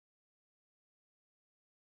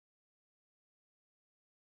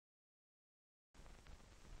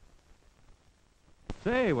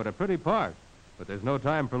Say, what a pretty park. But there's no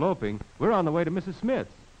time for loping. We're on the way to Mrs.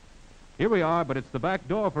 Smith's. Here we are, but it's the back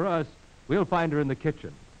door for us. We'll find her in the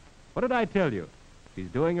kitchen. What did I tell you? She's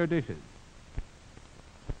doing her dishes.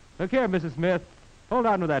 Look here, Mrs. Smith. Hold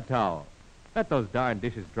on with that towel. Let those darn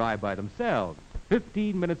dishes dry by themselves.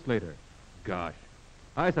 15 minutes later. Gosh,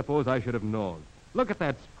 I suppose I should have known. Look at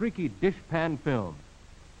that streaky dishpan film.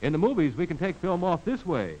 In the movies, we can take film off this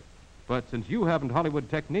way. But since you haven't Hollywood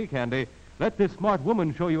technique handy, let this smart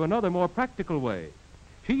woman show you another more practical way.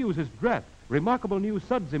 She uses Dreft, remarkable new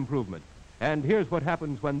suds improvement. And here's what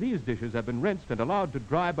happens when these dishes have been rinsed and allowed to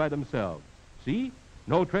dry by themselves. See?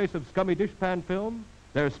 No trace of scummy dishpan film.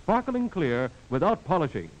 They're sparkling clear without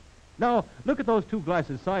polishing. Now, look at those two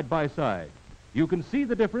glasses side by side. You can see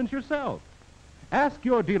the difference yourself. Ask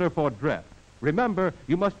your dealer for Dreft. Remember,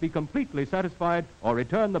 you must be completely satisfied or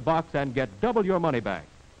return the box and get double your money back.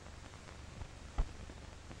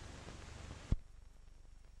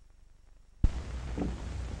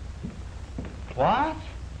 What?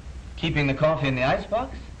 Keeping the coffee in the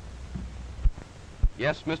icebox?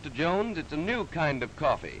 Yes, Mr. Jones, it's a new kind of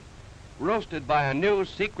coffee, roasted by a new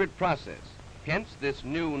secret process. Hence, this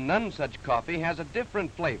new none-such coffee has a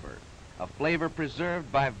different flavor, a flavor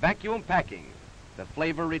preserved by vacuum packing, the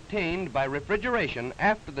flavor retained by refrigeration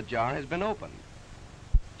after the jar has been opened.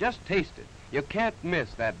 Just taste it. You can't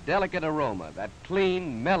miss that delicate aroma, that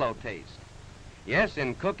clean, mellow taste. Yes,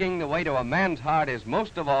 in cooking, the way to a man's heart is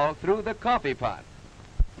most of all through the coffee pot.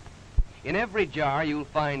 In every jar, you'll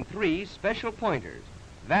find 3 special pointers,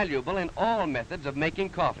 valuable in all methods of making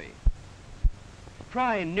coffee.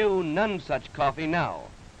 Try new none-such coffee now.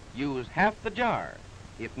 Use half the jar.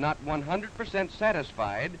 If not 100%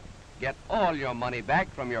 satisfied, get all your money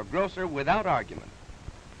back from your grocer without argument.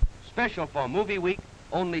 Special for movie week,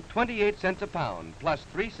 only 28 cents a pound, plus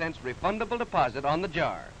 3 cents refundable deposit on the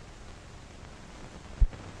jar.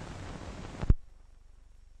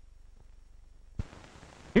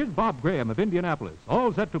 Here's Bob Graham of Indianapolis,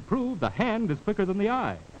 all set to prove the hand is quicker than the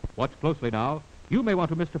eye. Watch closely now. You may want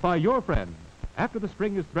to mystify your friend. After the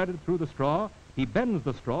string is threaded through the straw, he bends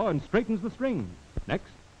the straw and straightens the string.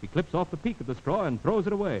 Next, he clips off the peak of the straw and throws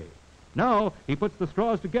it away. Now, he puts the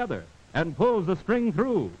straws together and pulls the string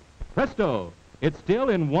through. Presto! It's still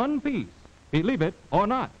in one piece. Believe it or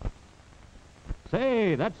not.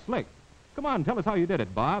 Say, that's slick. Come on, tell us how you did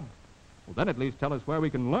it, Bob. Well, then at least tell us where we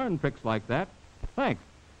can learn tricks like that. Thanks.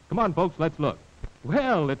 Come on, folks, let's look.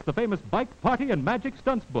 Well, it's the famous Bike Party and Magic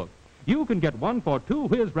Stunts book. You can get one for 2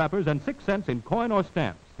 whiz wrappers and 6 cents in coin or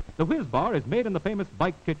stamps. The whiz bar is made in the famous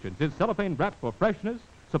Bike kitchens. Is cellophane wrapped for freshness,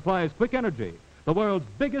 supplies quick energy. The world's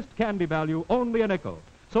biggest candy value, only a nickel.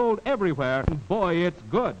 Sold everywhere, and boy, it's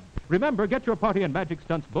good. Remember, get your Party and Magic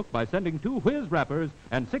Stunts book by sending 2 whiz wrappers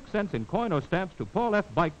and 6 cents in coin or stamps to Paul F.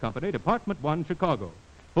 Bike Company, Department 1, Chicago.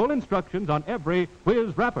 Full instructions on every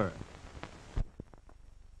whiz wrapper.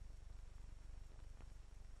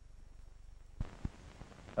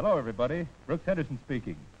 Hello, everybody. Brooks Henderson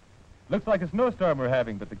speaking. Looks like a snowstorm we're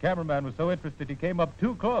having, but the cameraman was so interested he came up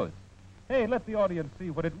too close. Hey, let the audience see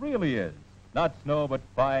what it really is. Not snow, but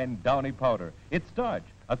fine, downy powder. It's starch,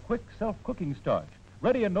 a quick, self-cooking starch,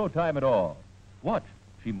 ready in no time at all. Watch.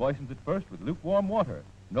 She moistens it first with lukewarm water.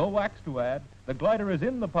 No wax to add. The glider is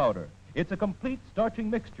in the powder. It's a complete starching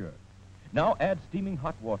mixture. Now add steaming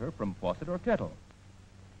hot water from faucet or kettle.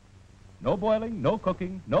 No boiling, no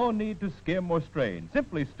cooking, no need to skim or strain.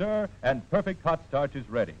 Simply stir, and perfect hot starch is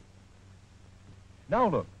ready. Now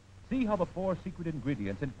look, see how the 4 secret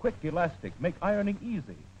ingredients in quick elastic make ironing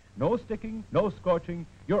easy. No sticking, no scorching,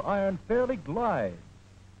 your iron fairly glides.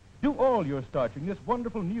 Do all your starching this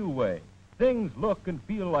wonderful new way. Things look and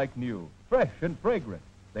feel like new, fresh and fragrant.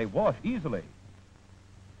 They wash easily.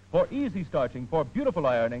 For easy starching, for beautiful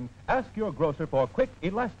ironing, ask your grocer for quick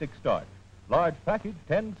elastic starch. Large package,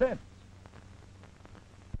 10 cents.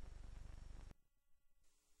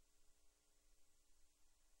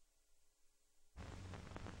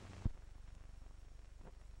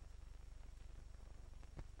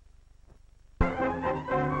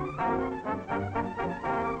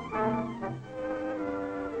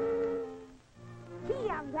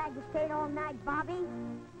 I'm glad you stayed all night, Bobby.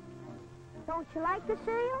 Don't you like the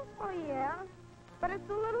cereal? Oh, yeah. But it's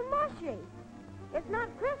a little mushy. It's not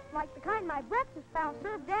crisp like the kind my breakfast pals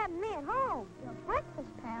serve Dad and me at home. Your breakfast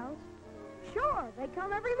pals? Sure. They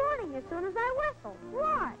come every morning as soon as I whistle.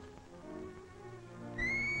 Watch.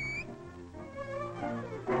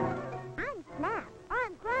 I'm Snap.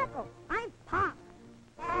 I'm Crackle. I'm Pop.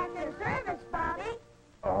 At your service, Bobby.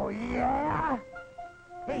 Oh, yeah?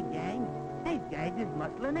 Hey, gang. These guys is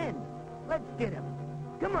muscling in. Let's get 'em.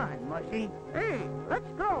 Come on, Mushy. Hey,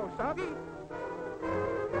 let's go, Soggy.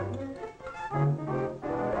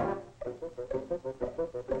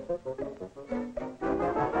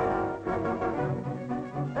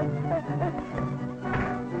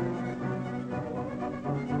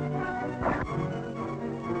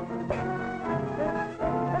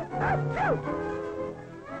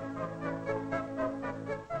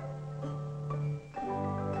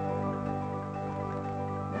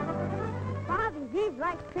 Bobby, these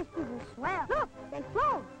Rice Krispies are swell. Look, they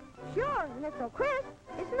float. Sure, and they're so crisp,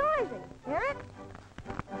 it's noisy. Hear it?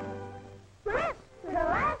 Crisp to the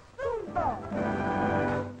last spoonful.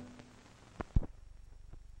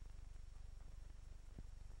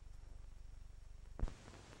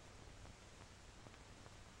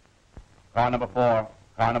 Car number 4,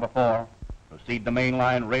 car number 4. Proceed to main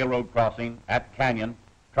line railroad crossing at Canyon.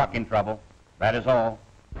 Truck in trouble. That is all.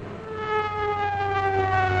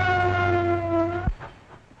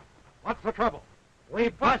 What's the trouble? We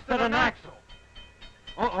busted an axle.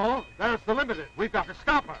 Uh-oh, there's the limited. We've got to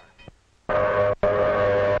stop her.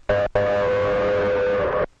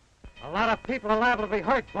 A lot of people are liable to be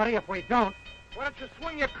hurt, buddy, if we don't. Why don't you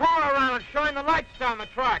swing your car around and shine the lights down the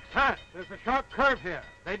tracks, huh? There's a sharp curve here.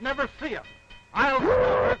 They'd never see us. I'll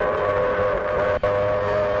stop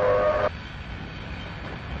her.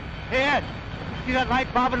 Hey, Ed, you see that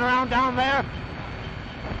light bobbing around down there?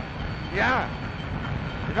 Yeah.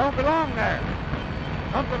 You don't belong there.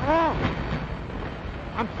 Something wrong.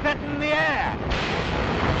 I'm setting in the air.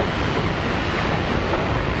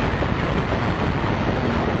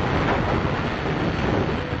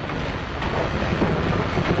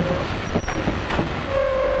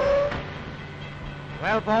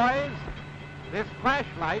 Well, boys, this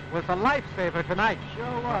flashlight was a lifesaver tonight.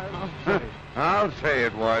 Sure was. I'll say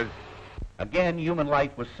it was. Again, human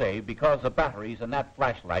life was saved because the batteries in that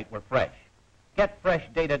flashlight were fresh. Get fresh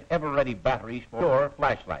dated Eveready batteries for your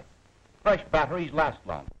flashlight. Fresh batteries last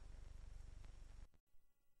long.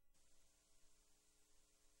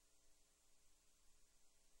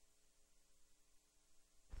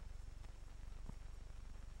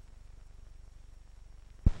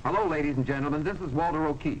 Hello, ladies and gentlemen. This is Walter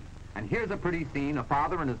O'Keefe. And here's a pretty scene, a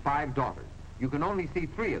father and his 5 daughters. You can only see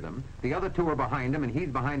 3 of them. The other 2 are behind him, and he's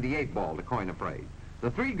behind the 8 ball, to coin a phrase. The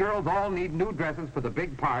 3 girls all need new dresses for the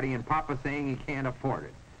big party, and Papa's saying he can't afford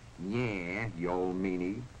it. Yeah, you old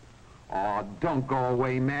meanie. Aw, don't go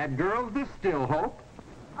away, mad girls. There's still hope.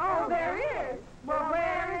 Oh, there is. Well,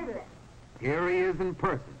 where is it? Here he is in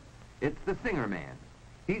person. It's the singer man.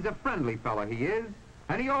 He's a friendly fella, he is.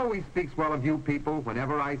 And he always speaks well of you people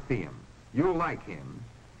whenever I see him. You'll like him.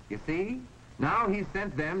 You see? Now he's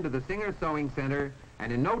sent them to the Singer Sewing Center,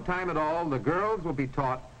 and in no time at all, the girls will be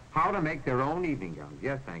taught how to make their own evening gowns.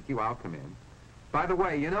 Yes, thank you. I'll come in. By the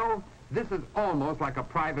way, you know, this is almost like a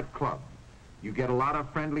private club. You get a lot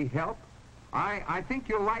of friendly help. I think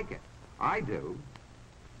you'll like it. I do.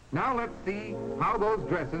 Now let's see how those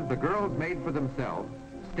dresses the girls made for themselves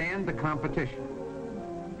stand the competition.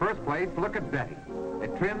 First place, look at Betty. A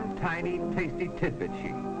trim, tiny, tasty tidbit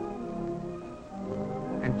she.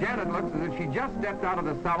 And Janet looks as if she just stepped out of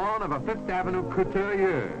the salon of a Fifth Avenue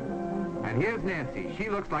couturier. And here's Nancy. She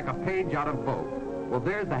looks like a page out of Vogue. Well,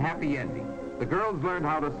 there's the happy ending. The girls learned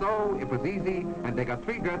how to sew, it was easy, and they got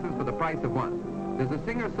 3 dresses for the price of 1. There's a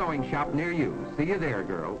Singer sewing shop near you. See you there,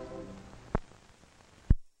 girls.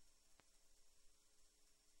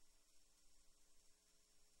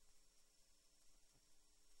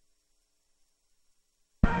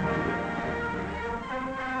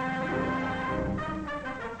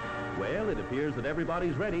 Well, it appears that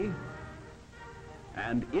everybody's ready.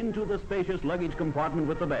 And into the spacious luggage compartment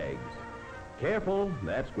with the bags. Careful,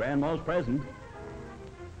 that's Grandma's present.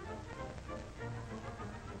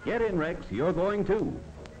 Get in, Rex, you're going too.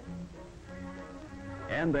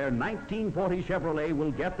 And their 1940 Chevrolet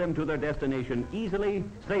will get them to their destination easily,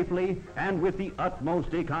 safely, and with the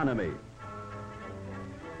utmost economy.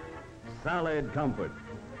 Solid comfort.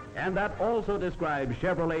 And that also describes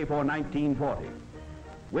Chevrolet for 1940.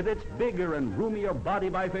 With its bigger and roomier body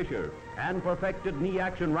by Fisher and perfected knee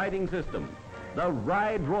action riding system, the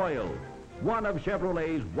Ride Royal, one of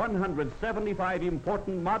Chevrolet's 175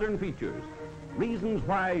 important modern features. Reasons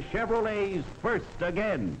why Chevrolet's first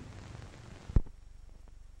again.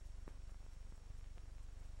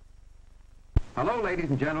 Hello, ladies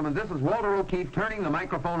and gentlemen. This is Walter O'Keefe turning the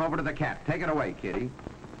microphone over to the cat. Take it away, kitty.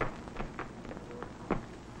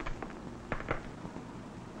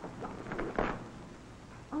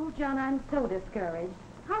 Oh, John, I'm so discouraged.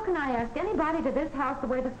 How can I ask anybody to this house the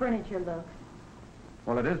way the furniture looks?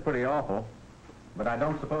 Well, it is pretty awful. But I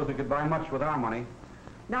don't suppose we could buy much with our money.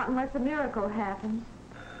 Not unless a miracle happens.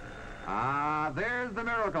 Ah, there's the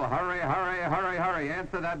miracle. Hurry, hurry, hurry, hurry.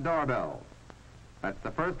 Answer that doorbell. That's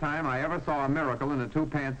the first time I ever saw a miracle in a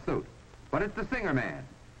two-pants suit. But it's the Singer Man.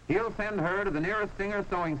 He'll send her to the nearest Singer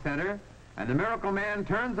Sewing Center, and the Miracle Man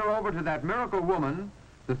turns her over to that miracle woman,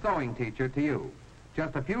 the sewing teacher, to you.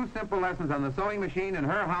 Just a few simple lessons on the sewing machine, and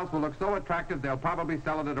her house will look so attractive they'll probably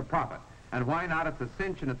sell it at a profit. And why not? It's a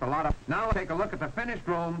cinch and it's a lot of... Now take a look at the finished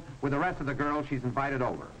room with the rest of the girls she's invited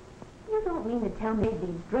over. You don't mean to tell me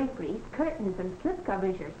these draperies, curtains, and slip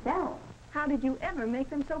covers yourself. How did you ever make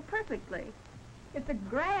them so perfectly? It's a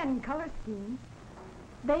grand color scheme.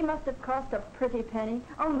 They must have cost a pretty penny.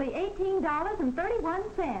 Only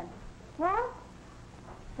 $18.31. What?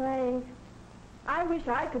 Say, I wish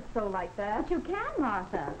I could sew like that. But you can,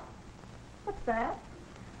 Martha. What's that?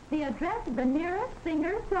 The address of the nearest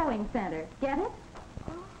Singer Sewing Center. Get it?